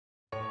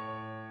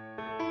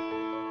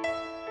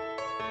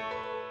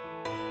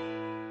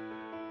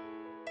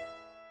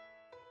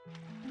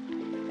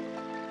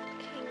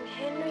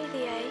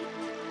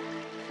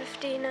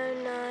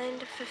1509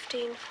 to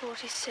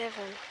 1547.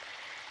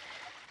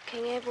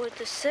 King Edward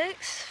VI,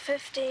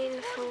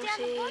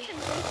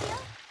 1540...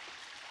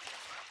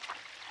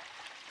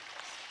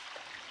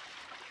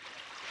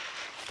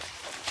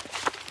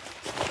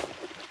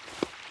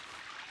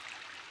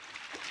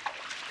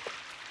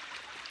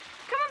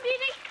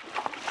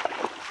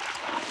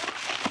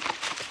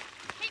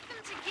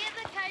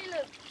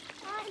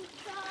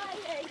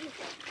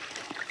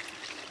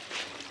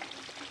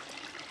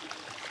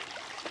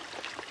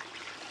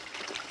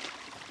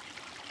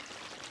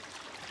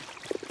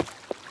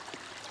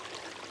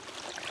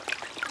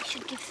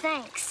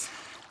 Thanks.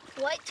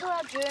 Wait till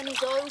our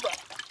journey's over.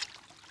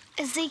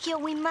 Ezekiel,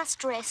 we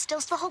must rest,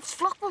 else the whole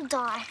flock will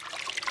die.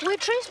 We're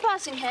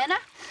trespassing, Hannah.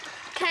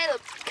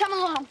 Caleb, come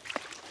along.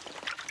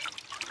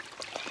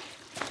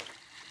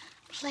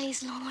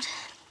 Please, Lord,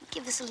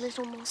 give us a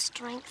little more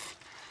strength.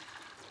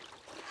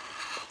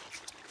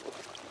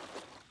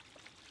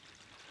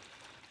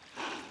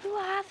 Who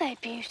are they,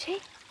 Beauty?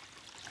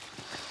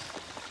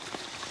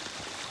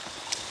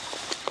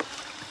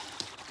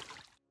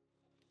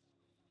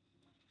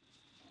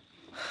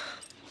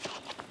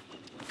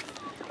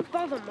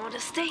 Bother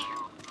modesty.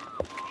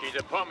 She's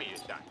a pommy, you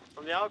say,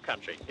 from the old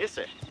country, is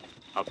it?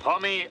 A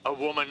pommy, a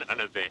woman, and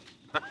a vet.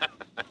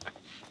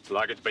 It's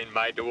like it's been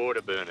made to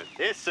order, Bernard.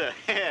 Yes, sir.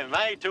 Yeah,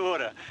 made to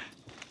order.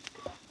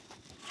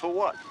 For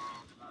what?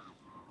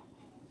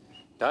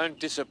 Don't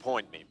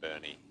disappoint me,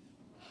 Bernie.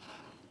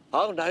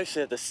 Oh, no,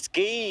 sir, the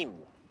scheme.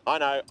 I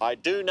know. I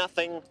do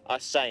nothing, I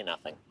say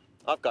nothing.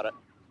 I've got it.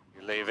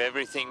 You leave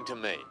everything to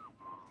me.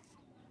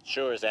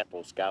 Sure as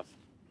apples, Gov.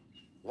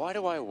 Why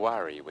do I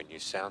worry when you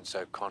sound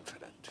so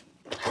confident?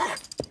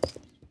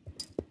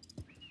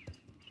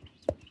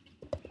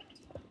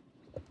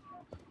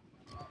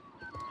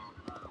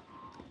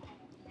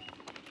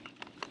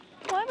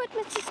 Why would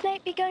Mr.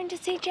 Snape be going to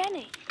see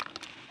Jenny?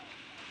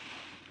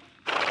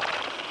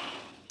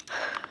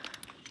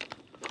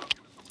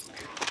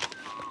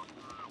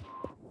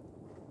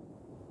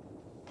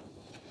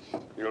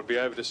 You'll be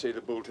over to see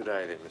the bull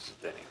today, then, Mrs.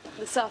 Denning.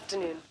 This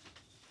afternoon.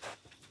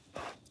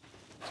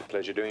 It's a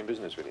pleasure doing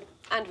business with you.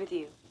 And with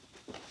you.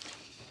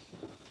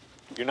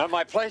 You know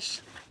my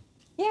place?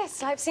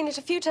 Yes, I've seen it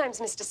a few times,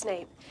 Mr.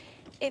 Snape.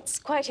 It's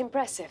quite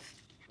impressive.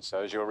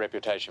 So's your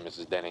reputation,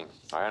 Mrs. Denning.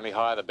 I only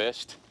hire the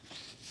best.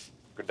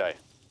 Good day.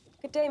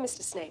 Good day,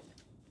 Mr. Snape.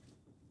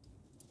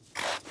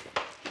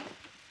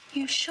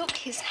 You shook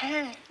his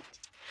hand.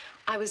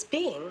 I was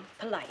being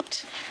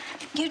polite.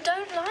 You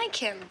don't like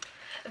him.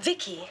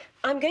 Vicky,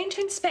 I'm going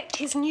to inspect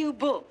his new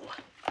bull.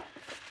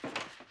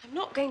 I'm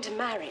not going to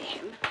marry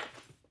him.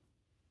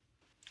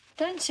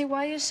 Don't see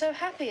why you're so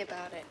happy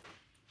about it.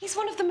 He's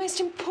one of the most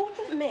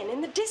important men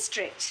in the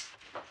district.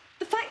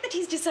 The fact that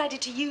he's decided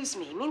to use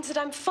me means that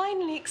I'm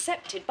finally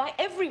accepted by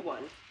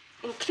everyone,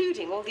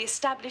 including all the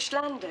established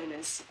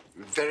landowners.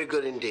 Very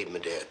good indeed, my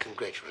dear.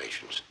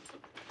 Congratulations.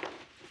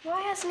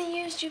 Why hasn't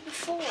he used you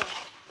before?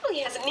 Well,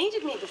 he hasn't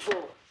needed me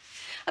before.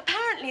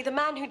 Apparently, the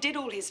man who did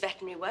all his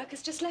veterinary work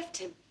has just left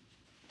him.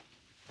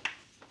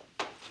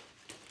 I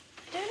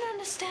don't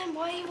understand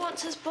why he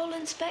wants his bull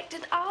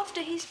inspected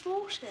after he's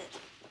bought it.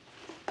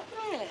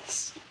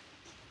 Yes.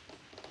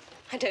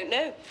 I don't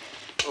know.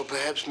 Or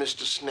perhaps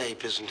Mr.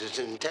 Snape isn't as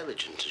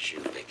intelligent as you,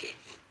 Vicky.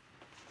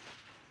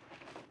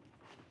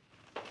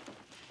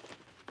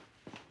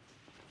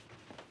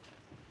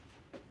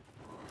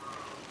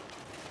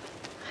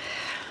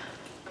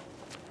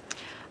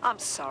 I'm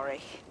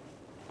sorry.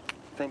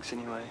 Thanks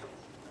anyway.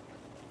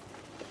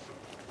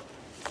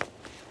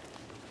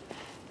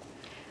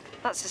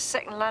 That's the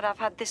second lad I've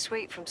had this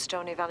week from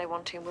Stony Valley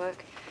wanting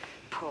work.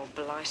 Poor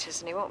blighters,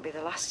 and he won't be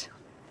the last.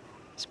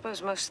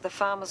 Suppose most of the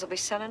farmers will be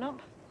selling up.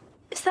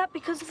 Is that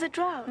because of the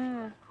drought?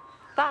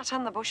 That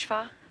and the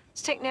bushfire.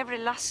 It's taken every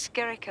last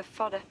skerrick of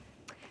fodder.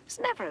 It's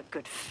never a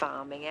good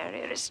farming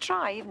area. It's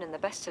dry even in the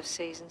best of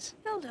seasons.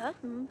 Hilda,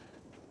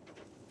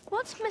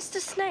 what's Mr.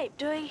 Snape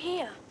doing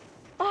here?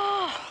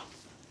 Oh,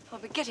 I'll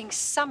be getting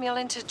Samuel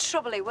into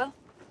trouble, he will.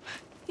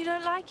 You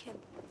don't like him?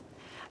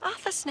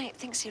 Arthur Snape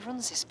thinks he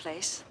runs this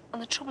place, and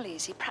the trouble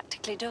is he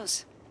practically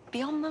does.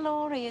 Beyond the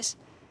law he is.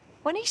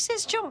 When he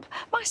says jump,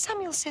 my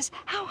Samuel says,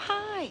 how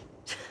high?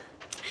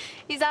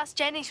 He's asked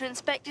Jenny to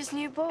inspect his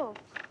new bull.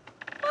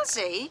 Has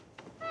he?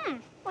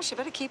 Well, she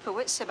better keep her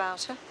wits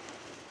about her.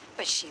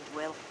 But she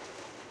will.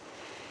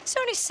 It's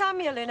only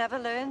Samuel who never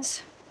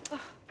learns. Oh.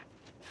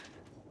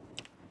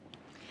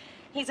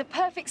 He's a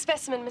perfect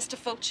specimen, Mr.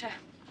 Fulcher.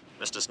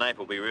 Mr. Snape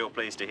will be real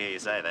pleased to hear you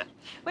say that.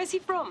 Where's he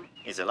from?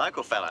 He's a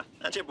local fella,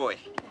 aren't you, boy?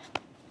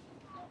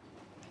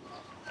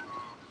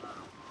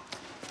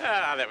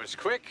 Ah, that was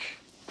quick.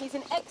 He's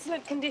in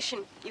excellent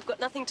condition. You've got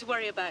nothing to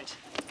worry about.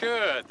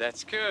 Good,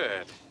 that's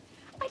good.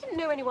 I didn't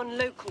know anyone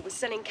local was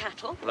selling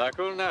cattle.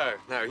 Local? No,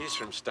 he's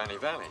from Stony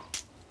Valley.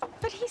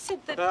 But he said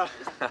that...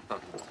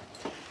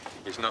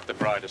 He's not the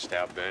brightest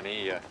out,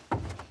 Bernie.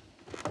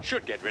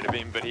 Should get rid of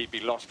him, but he'd be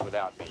lost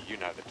without me. You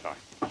know the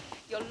type.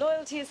 Your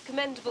loyalty is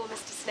commendable,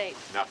 Mr. Snape.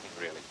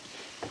 Nothing, really.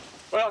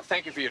 Well,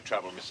 thank you for your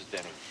trouble, Mrs.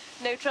 Denning.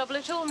 No trouble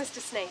at all, Mr.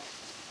 Snape.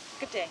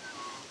 Good day.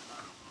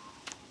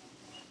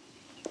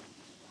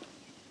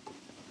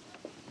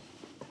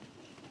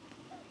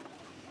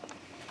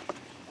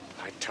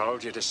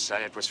 told you to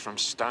say it was from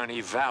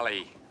Stony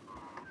Valley.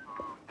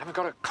 Haven't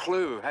got a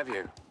clue, have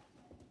you?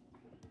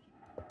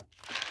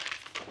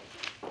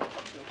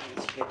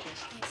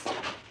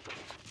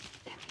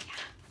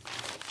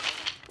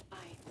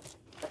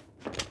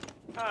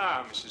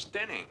 Ah, Mrs.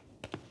 Denning.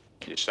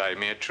 You saved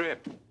me a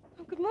trip.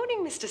 Oh, good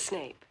morning, Mr.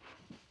 Snape.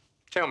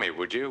 Tell me,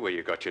 would you, where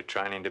you got your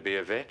training to be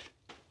a vet?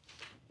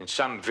 In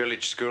some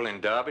village school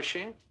in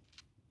Derbyshire?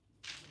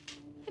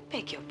 I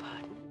beg your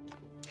pardon.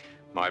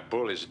 My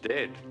bull is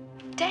dead.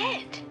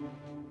 Dead?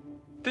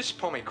 This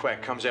pommy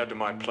quack comes out to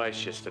my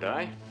place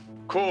yesterday,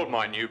 called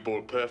my new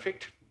bull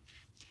perfect,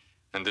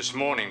 and this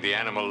morning the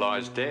animal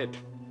lies dead.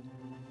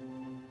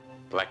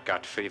 Black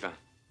gut fever.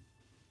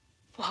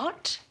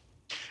 What?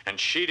 And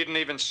she didn't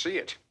even see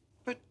it.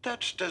 But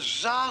that's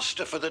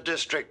disaster for the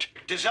district.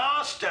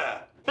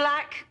 Disaster!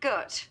 Black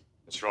gut.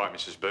 That's right,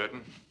 Mrs.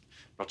 Burton.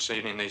 Not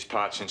seen in these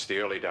parts since the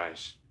early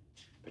days.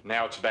 But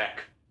now it's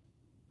back.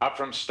 Up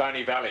from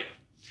Stony Valley.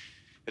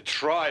 It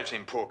thrives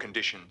in poor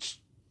conditions.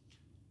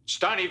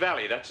 Stony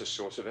Valley, that's the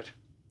source of it.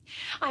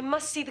 I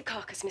must see the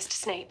carcass, Mr.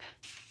 Snape.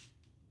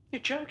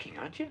 You're joking,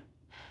 aren't you?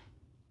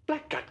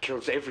 Blackgut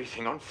kills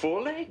everything on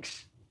 4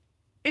 legs.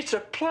 It's a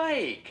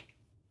plague.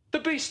 The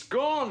beast's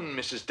gone,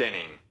 Mrs.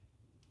 Denning.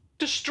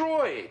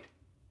 Destroyed.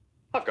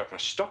 I've got my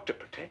stock to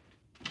protect.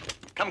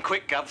 Come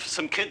quick, Gov.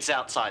 Some kids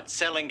outside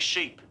selling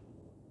sheep.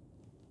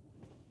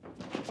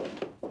 2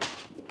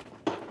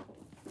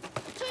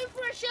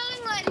 for a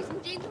shilling, ladies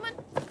and gentlemen.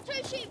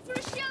 2 sheep for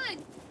a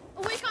shilling.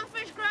 A week on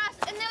fresh grass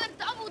and now they've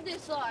doubled their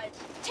size.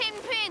 10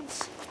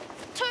 pence.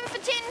 2 for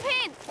 10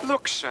 pence.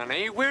 Look,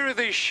 Sonny, where are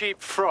these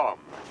sheep from?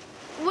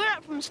 We're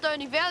up from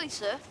Stony Valley,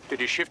 sir. Did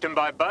you shift them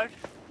by boat?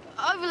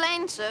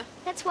 Overland, sir.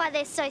 That's why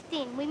they're so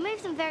thin. We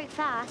move them very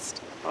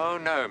fast. Oh,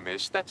 no,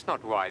 miss. That's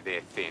not why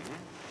they're thin.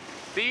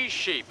 These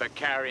sheep are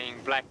carrying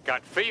black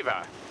gut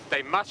fever.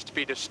 They must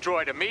be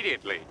destroyed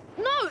immediately.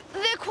 No,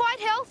 they're quite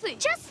healthy.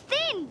 Just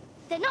thin.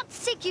 They're not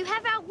sick. You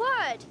have our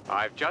word.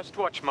 I've just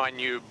watched my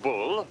new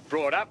bull,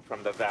 brought up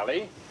from the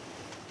valley,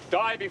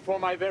 die before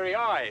my very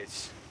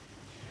eyes.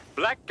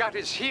 Black gut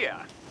is here.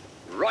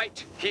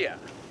 Right here.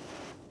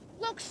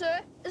 Look, sir,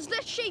 is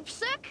this sheep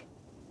sick?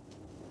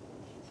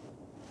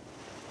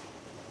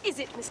 Is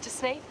it, Mr.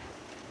 Snape?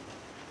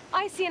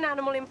 I see an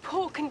animal in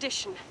poor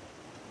condition.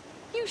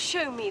 You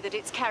show me that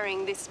it's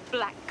carrying this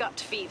black gut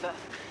fever.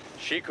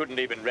 She couldn't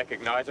even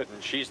recognize it,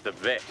 and she's the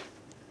vet.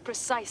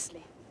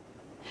 Precisely.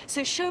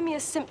 So show me a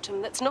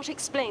symptom that's not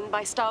explained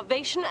by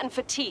starvation and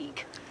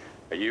fatigue.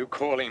 Are you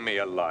calling me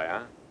a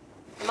liar?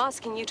 I'm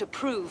asking you to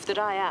prove that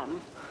I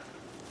am.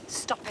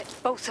 Stop it,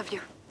 both of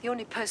you. The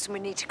only person we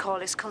need to call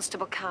is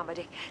Constable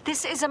Carmody.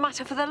 This is a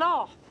matter for the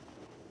law.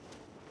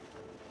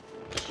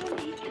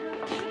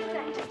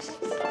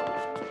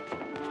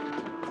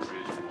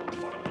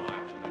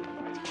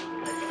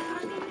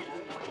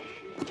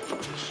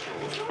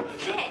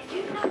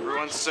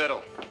 Everyone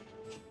settle.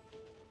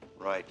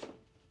 Right.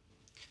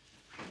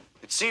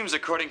 It seems,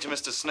 according to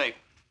Mr. Snape,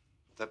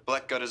 that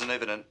black gut isn't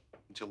evident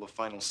until the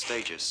final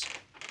stages,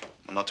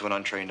 and not to an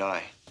untrained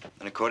eye.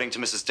 And according to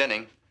Mrs.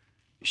 Denning,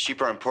 the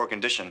sheep are in poor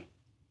condition,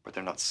 but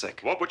they're not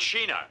sick. What would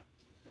she know?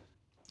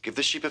 Give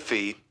the sheep a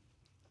feed,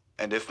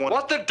 and if one...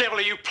 What the devil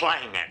are you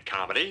playing at,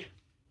 Carmody?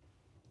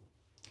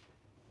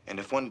 And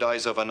if one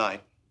dies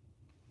overnight,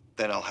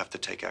 then I'll have to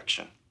take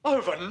action.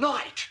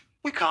 Overnight?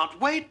 We can't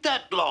wait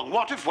that long.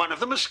 What if one of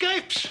them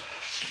escapes?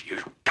 You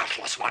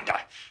gutless wonder.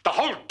 The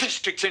whole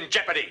district's in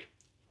jeopardy.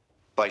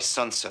 By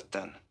sunset,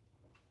 then.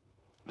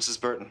 Mrs.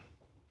 Burton,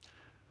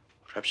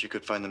 perhaps you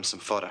could find them some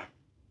fodder.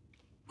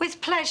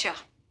 With pleasure.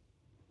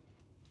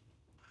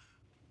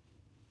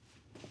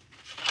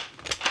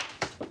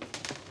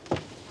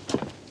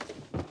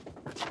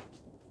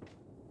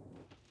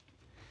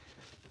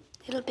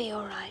 It'll be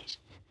all right.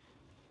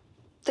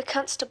 The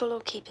constable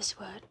will keep his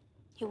word.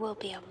 You will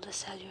be able to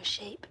sell your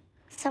sheep.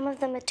 Some of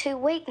them are too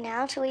weak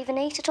now to even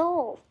eat at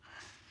all.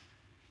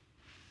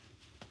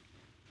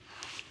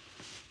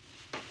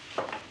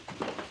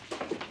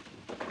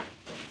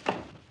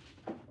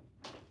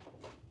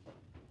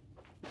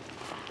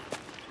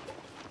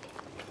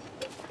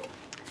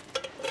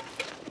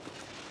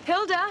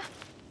 Hilda!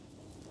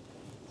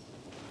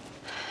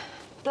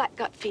 Black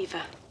gut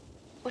fever.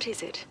 What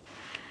is it?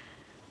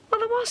 Well,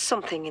 there was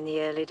something in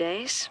the early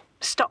days.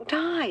 Stock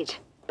died.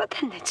 But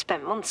then they'd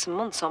spent months and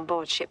months on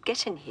board ship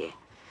getting here.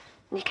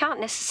 And you can't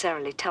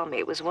necessarily tell me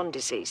it was one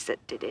disease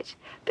that did it.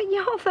 But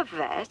you're the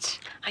vet.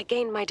 I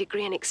gained my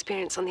degree and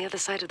experience on the other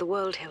side of the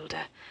world,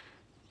 Hilda.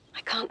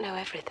 I can't know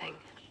everything.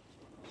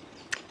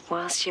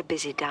 Whilst you're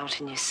busy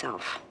doubting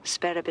yourself,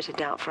 spare a bit of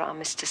doubt for our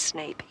Mr.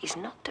 Snape. He's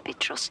not to be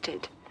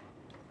trusted.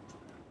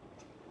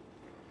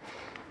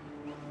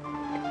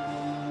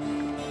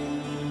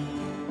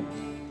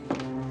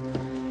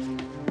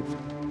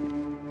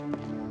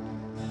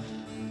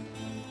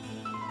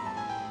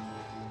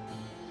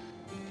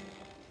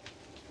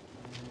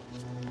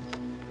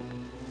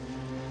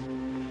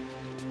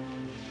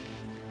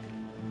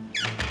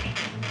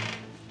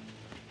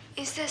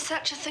 Is there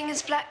such a thing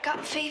as black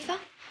gut fever?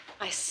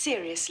 I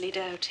seriously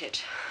doubt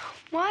it.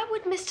 Why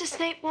would Mr.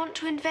 Snape want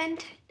to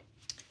invent it?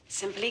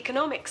 Simple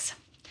economics.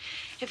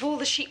 If all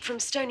the sheep from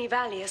Stony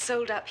Valley are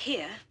sold up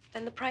here,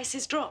 then the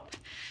prices drop.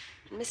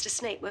 And Mr.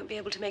 Snape won't be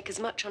able to make as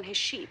much on his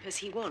sheep as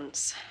he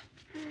wants.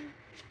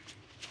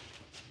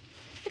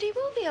 But he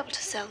will be able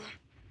to sell them.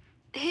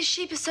 His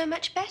sheep are so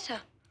much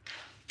better.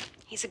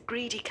 He's a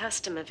greedy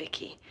customer,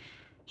 Vicky.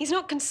 He's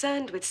not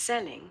concerned with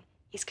selling.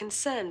 He's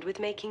concerned with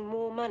making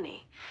more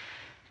money.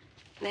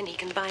 Then he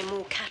can buy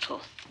more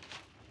cattle.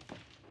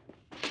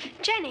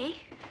 Jenny,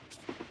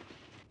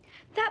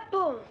 that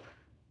bull.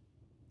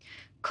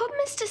 Could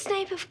Mr.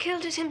 Snape have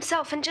killed it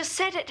himself and just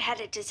said it had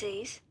a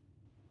disease?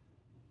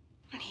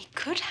 He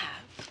could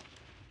have.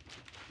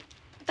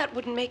 That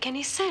wouldn't make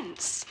any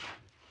sense.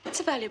 It's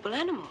a valuable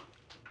animal.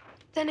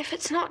 Then if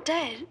it's not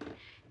dead,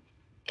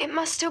 it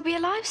must still be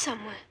alive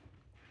somewhere.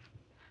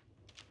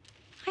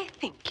 I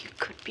think you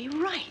could be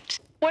right.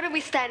 What are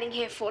we standing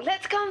here for?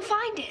 Let's go and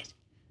find it.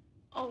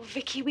 Oh,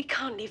 Vicky, we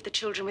can't leave the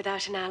children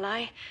without an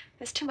ally.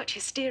 There's too much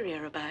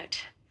hysteria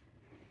about.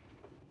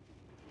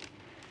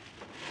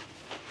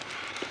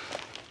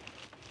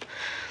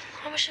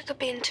 I wish I could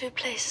be in two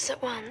places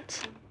at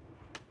once.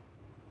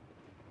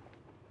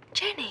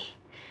 Jenny,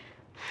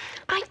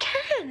 I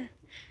can.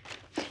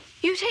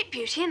 You take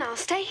Beauty and I'll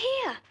stay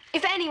here.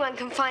 If anyone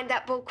can find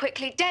that bull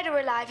quickly, dead or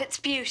alive, it's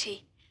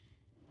Beauty.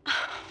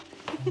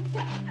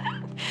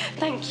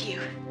 Thank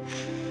you.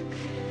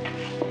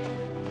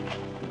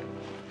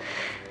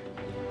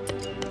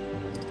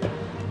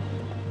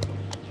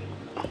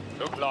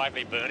 Look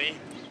lively, Bernie.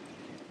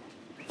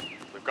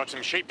 We've got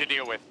some sheep to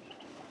deal with.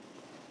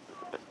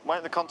 But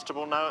won't the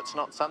constable know it's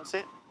not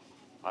sunset?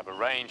 I've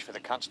arranged for the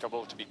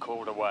constable to be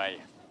called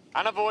away.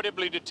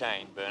 Unavoidably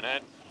detained,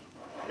 Bernard.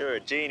 You're a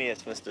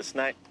genius, Mr.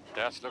 Snape.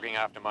 Just looking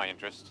after my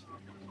interests.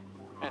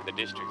 And the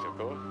district's, of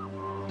course.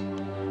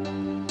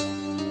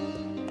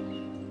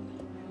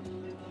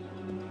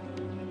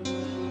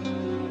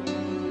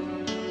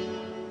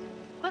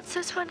 What's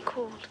this one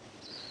called?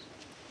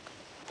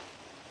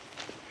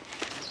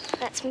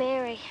 That's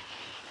Mary.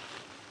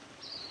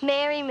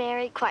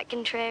 Mary, quite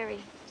contrary.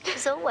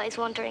 She's always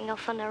wandering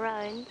off on her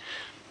own.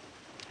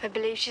 I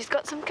believe she's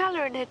got some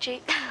colour in her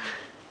cheek.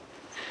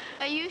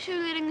 Are you two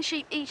letting the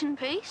sheep eat in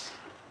peace?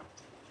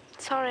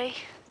 Sorry.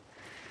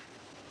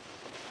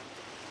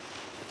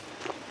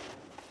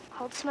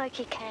 Hold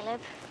Smokey, Caleb.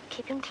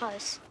 Keep him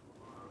close.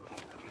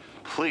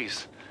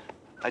 Please,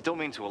 I don't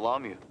mean to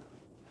alarm you.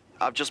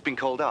 I've just been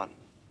called out,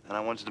 and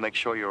I wanted to make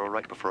sure you're all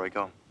right before I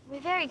go.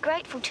 We're very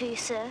grateful to you,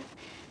 sir,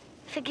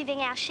 for giving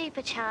our sheep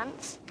a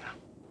chance.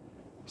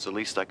 It's the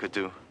least I could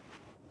do.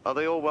 Are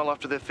they all well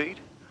after their feed?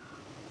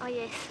 Oh,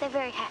 yes, they're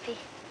very happy.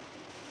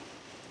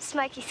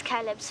 Smokey's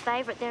Caleb's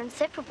favourite. They're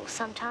inseparable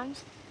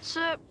sometimes.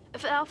 Sir,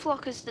 if our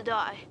flock is to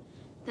die,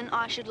 then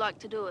I should like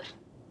to do it.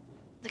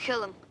 The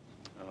killing.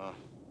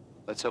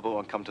 Let's hope it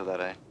won't come to that,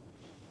 eh?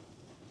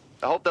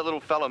 I hope that little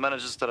fellow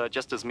manages to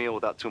digest his meal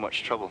without too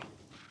much trouble.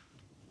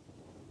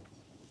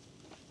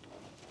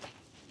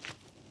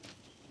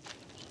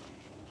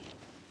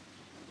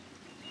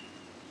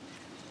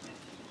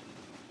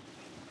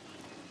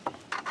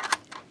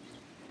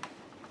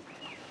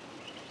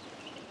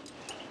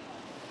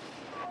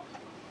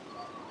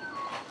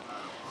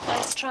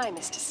 Nice try,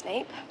 Mr.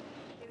 Snape.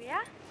 Here we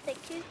are. Thank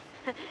you.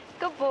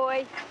 Good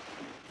boy.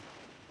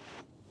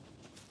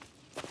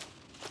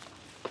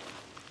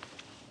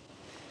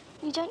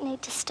 You don't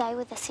need to stay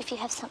with us if you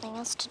have something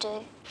else to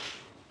do.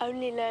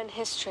 Only learn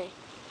history.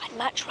 I'd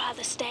much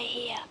rather stay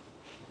here.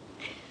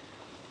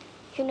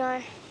 You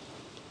know,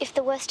 if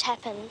the worst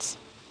happens,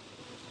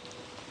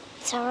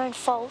 it's our own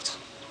fault.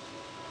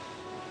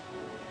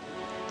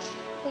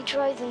 We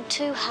drove them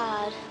too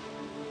hard.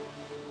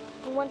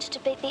 We wanted to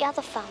beat the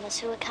other farmers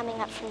who were coming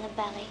up from the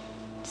valley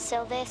to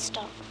sell their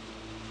stock.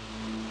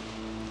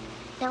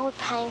 Now we're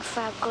paying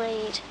for our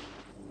greed.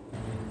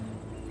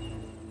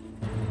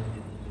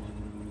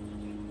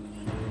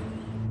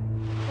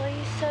 Were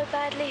you so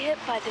badly hit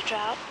by the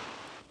drought?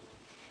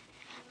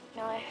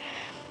 No.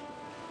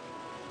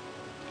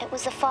 It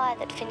was the fire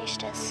that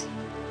finished us.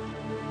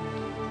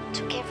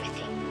 Took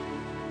everything.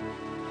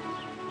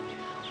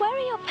 Where are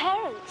your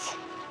parents?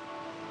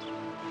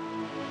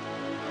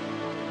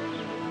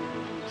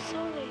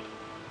 Sorry.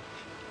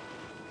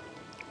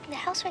 The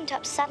house went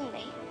up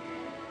suddenly.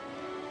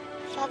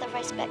 Father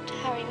raced back to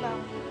hurry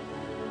Mum,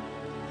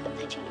 but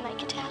they didn't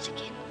make it out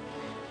again.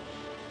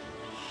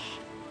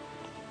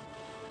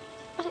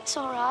 But it's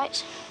all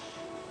right.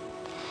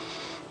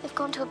 They've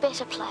gone to a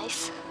better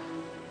place.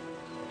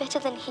 Better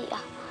than here.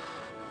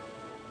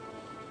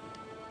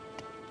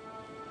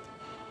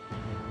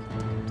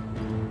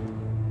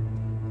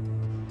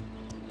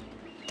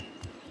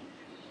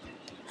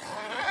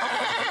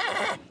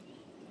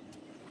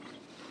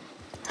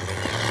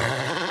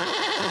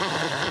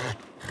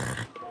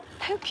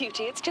 No,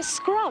 Beauty, it's just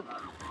scrub.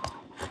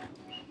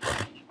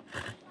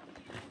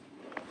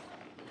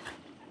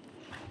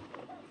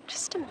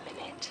 Just a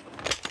minute.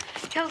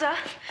 Hilda,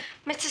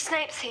 Mr.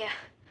 Snape's here.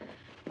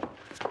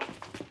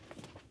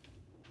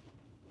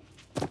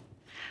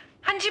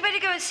 And Hadn't you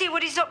better go and see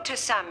what he's up to,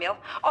 Samuel?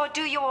 Or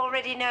do you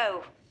already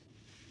know?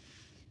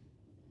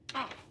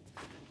 Oh.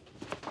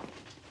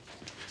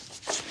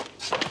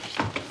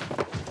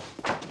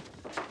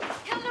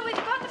 Hilda, we've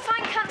got to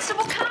find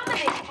Constable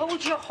Carmody.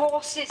 Hold your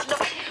horses.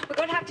 Look, we're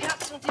going to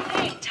have some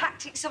delaying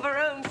tactics of our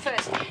own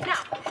first.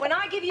 Now, when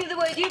I give you the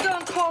word, you go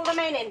and call the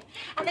men in.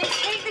 And then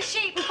take the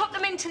sheep and put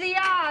them into the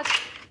yard.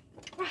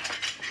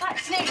 That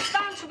Snape's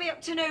bound to be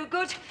up to no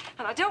good,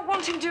 and I don't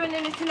want him doing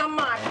anything on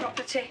my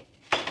property.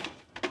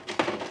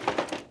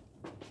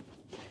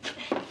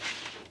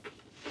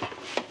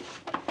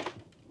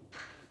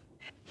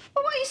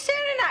 Well, what are you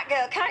staring at,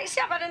 girl? Can't you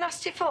see I've had a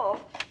nasty fall?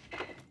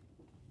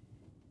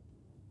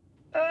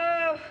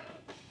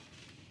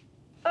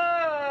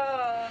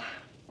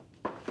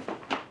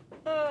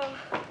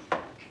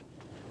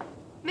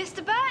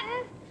 Mr.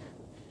 Burton?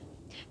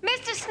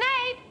 Mr.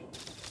 Snape?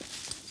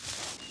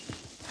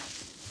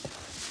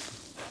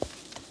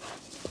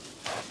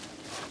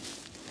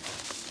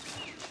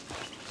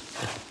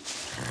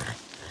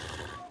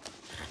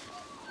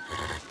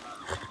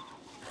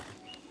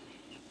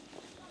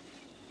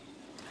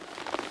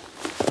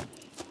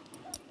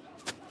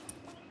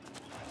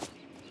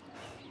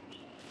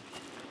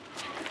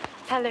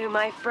 Hello,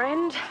 my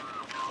friend.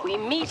 We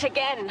meet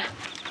again.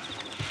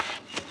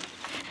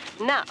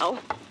 Now,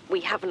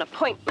 we have an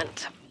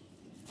appointment.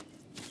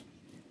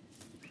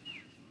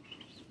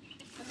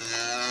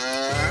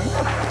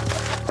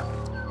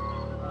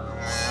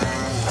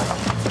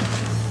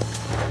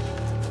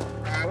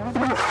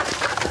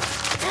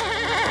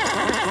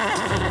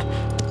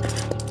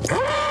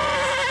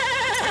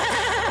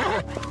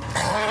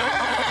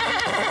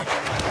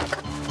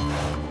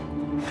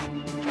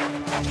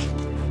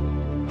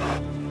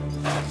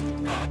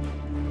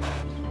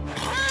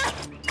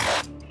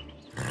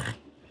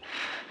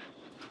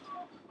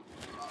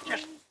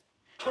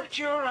 Put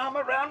your arm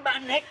around my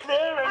neck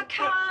there and... I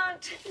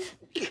can't.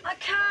 I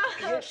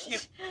can't. Yes, you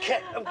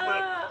can.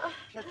 Well,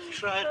 let's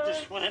try it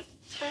this way.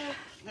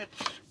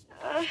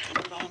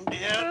 Come on,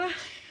 dear.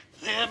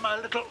 There, my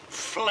little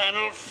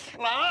flannel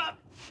flower.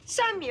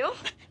 Samuel?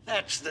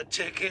 That's the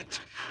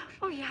ticket.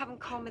 Oh, you haven't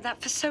called me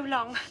that for so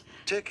long.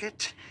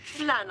 Ticket?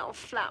 Flannel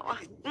flower.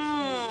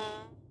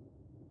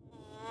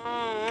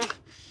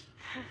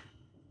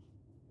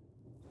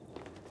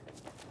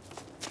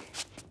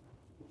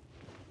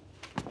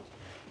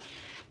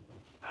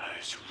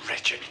 Those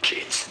wretched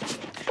kids.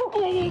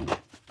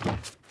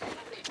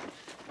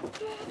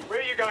 Where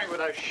are you going with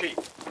those sheep?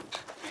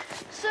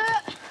 Sir,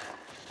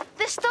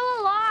 they're still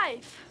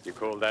alive. You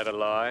call that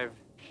alive?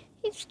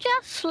 He's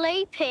just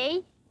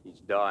sleepy. He's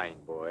dying,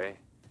 boy.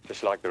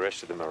 Just like the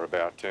rest of them are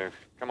about to.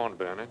 Come on,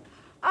 Bernard.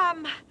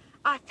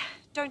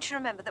 Don't you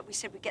remember that we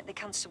said we'd get the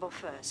constable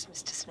first,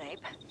 Mr.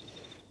 Snape?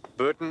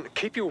 Burton,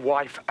 keep your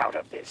wife out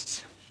of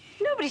this.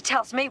 Nobody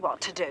tells me what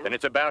to do. Then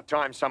it's about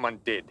time someone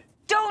did.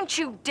 Don't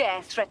you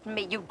dare threaten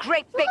me, you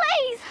great big...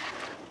 Please!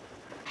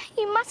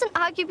 You mustn't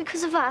argue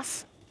because of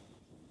us.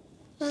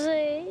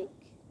 Zeke.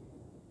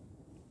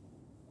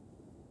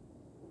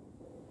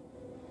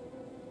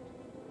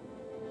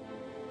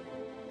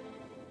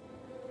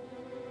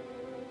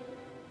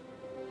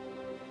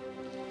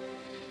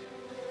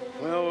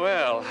 Well,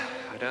 well,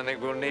 I don't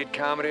think we'll need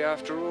Carmody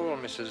after all,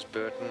 Mrs.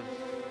 Burton.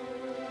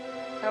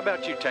 How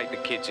about you take the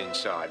kids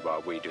inside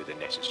while we do the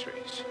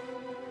necessaries?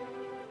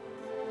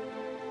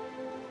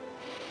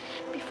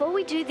 Before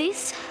we do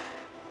this,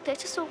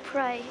 let us all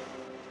pray.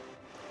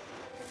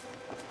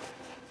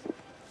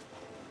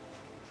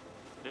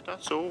 Let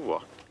us all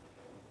what?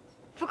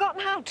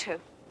 Forgotten how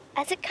to?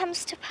 As it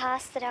comes to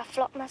pass that our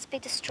flock must be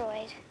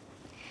destroyed,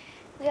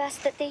 we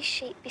ask that these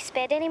sheep be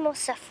spared any more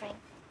suffering,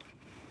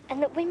 and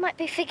that we might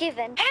be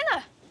forgiven.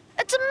 Hannah!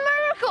 It's a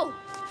miracle!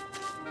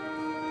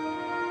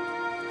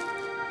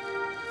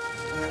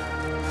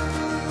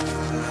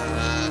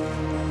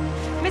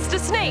 Mr.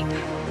 Snape,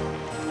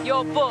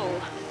 your bull.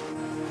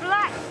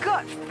 Black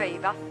gut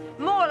fever.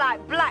 More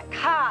like black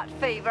heart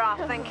fever,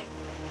 I think.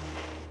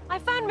 I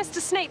found Mr.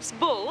 Snape's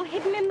bull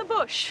hidden in the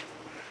bush.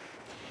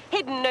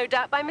 Hidden, no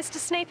doubt, by Mr.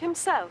 Snape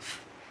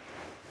himself.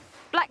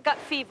 Black gut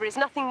fever is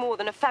nothing more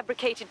than a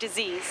fabricated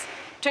disease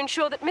to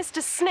ensure that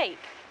Mr. Snape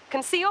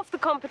can see off the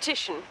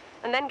competition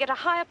and then get a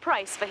higher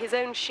price for his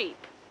own sheep.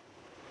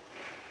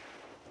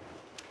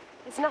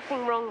 There's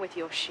nothing wrong with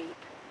your sheep.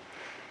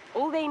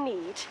 All they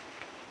need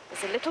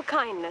is a little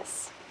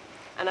kindness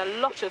and a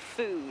lot of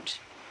food.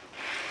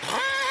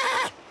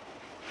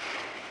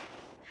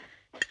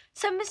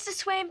 So Mr.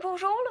 Swain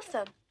bought all of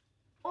them?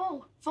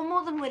 Oh, for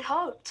more than we'd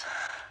hoped.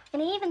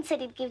 And he even said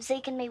he'd give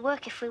Zeke and me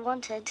work if we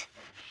wanted.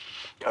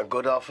 A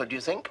good offer, do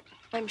you think?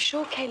 I'm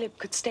sure Caleb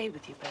could stay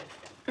with you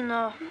both.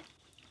 No.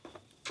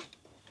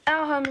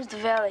 Our home is the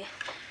valley.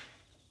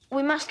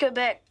 We must go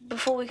back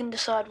before we can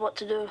decide what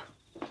to do.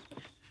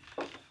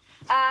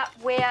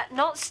 We're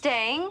not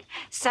staying.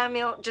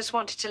 Samuel just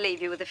wanted to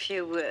leave you with a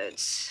few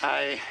words.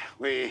 That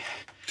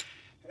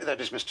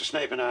is Mr.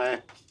 Snape and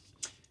I,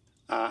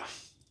 are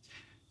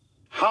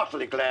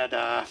heartily glad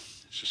our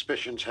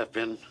suspicions have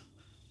been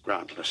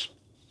groundless.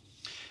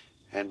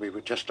 And we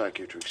would just like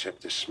you to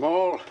accept this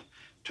small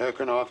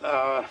token of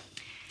our...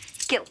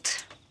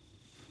 guilt.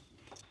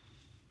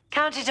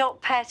 Count it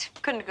up, pet.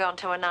 Couldn't have gone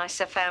to a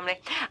nicer family.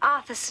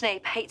 Arthur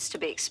Snape hates to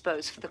be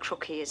exposed for the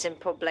crook he is in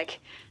public.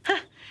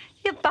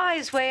 He'll buy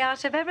his way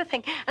out of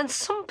everything, and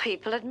some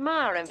people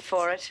admire him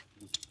for it.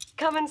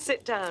 Come and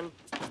sit down.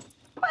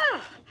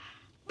 Well,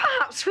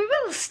 perhaps we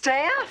will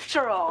stay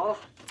after all.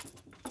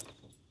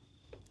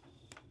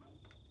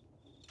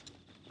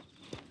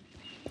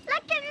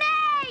 Look at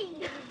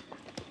me!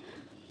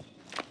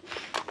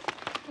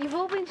 You've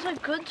all been so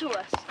good to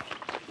us.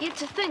 Yet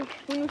to think,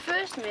 when we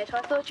first met,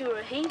 I thought you were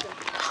a heathen.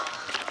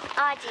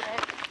 I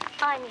didn't.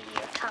 I knew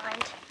you were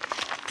kind.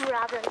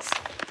 Brothers.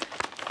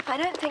 I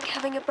don't think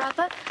having a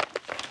brother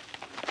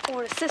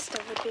or a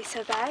sister would be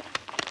so bad.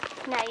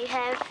 Now you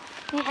have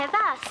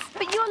us.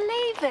 But you're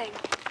leaving.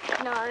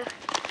 No,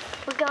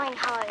 we're going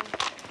home.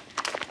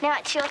 Now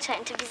it's your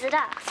turn to visit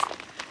us.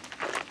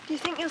 Do you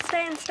think you'll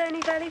stay in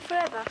Stony Valley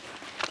forever?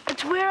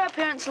 It's where our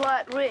parents lie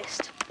at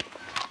rest.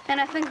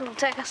 And I think it'll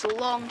take us a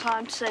long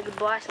time to say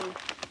goodbye to them.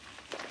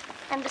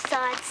 And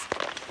besides,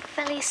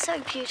 Valley is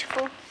so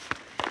beautiful.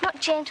 Not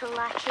gentle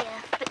like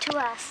here, but to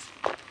us.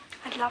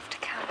 I'd love to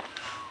come.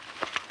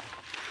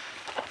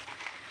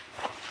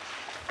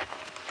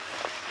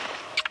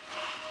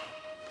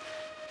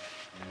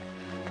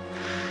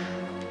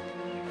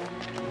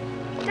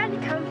 Danny,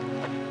 come.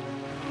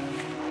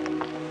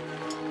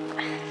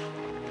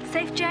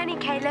 Safe journey,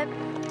 Caleb.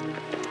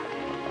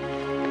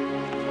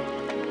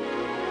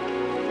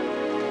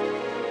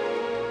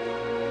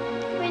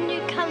 When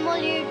you come, will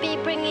you be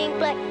bringing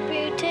Black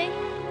Beauty?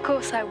 Of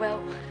course I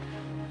will.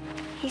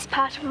 He's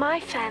part of my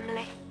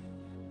family.